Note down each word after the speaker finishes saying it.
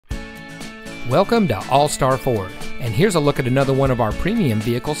Welcome to All-Star Ford, and here's a look at another one of our premium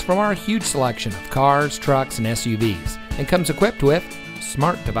vehicles from our huge selection of cars, trucks, and SUVs, and comes equipped with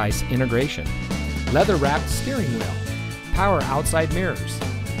smart device integration, leather-wrapped steering wheel, power outside mirrors,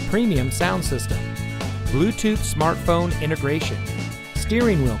 premium sound system, Bluetooth smartphone integration,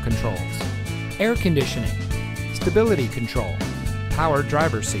 steering wheel controls, air conditioning, stability control, power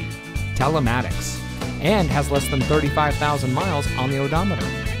driver seat, telematics, and has less than 35,000 miles on the odometer.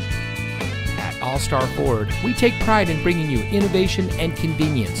 At All-Star Ford, we take pride in bringing you innovation and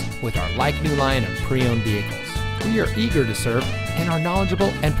convenience with our like-new line of pre-owned vehicles. We are eager to serve, and our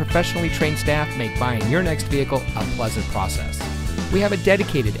knowledgeable and professionally trained staff make buying your next vehicle a pleasant process. We have a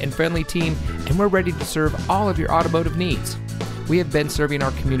dedicated and friendly team, and we're ready to serve all of your automotive needs. We have been serving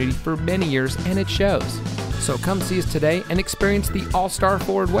our community for many years, and it shows. So come see us today and experience the All-Star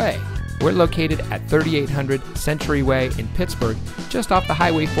Ford way. We're located at 3800 Century Way in Pittsburgh, just off the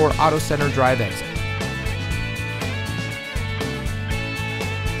Highway 4 Auto Center Drive exit.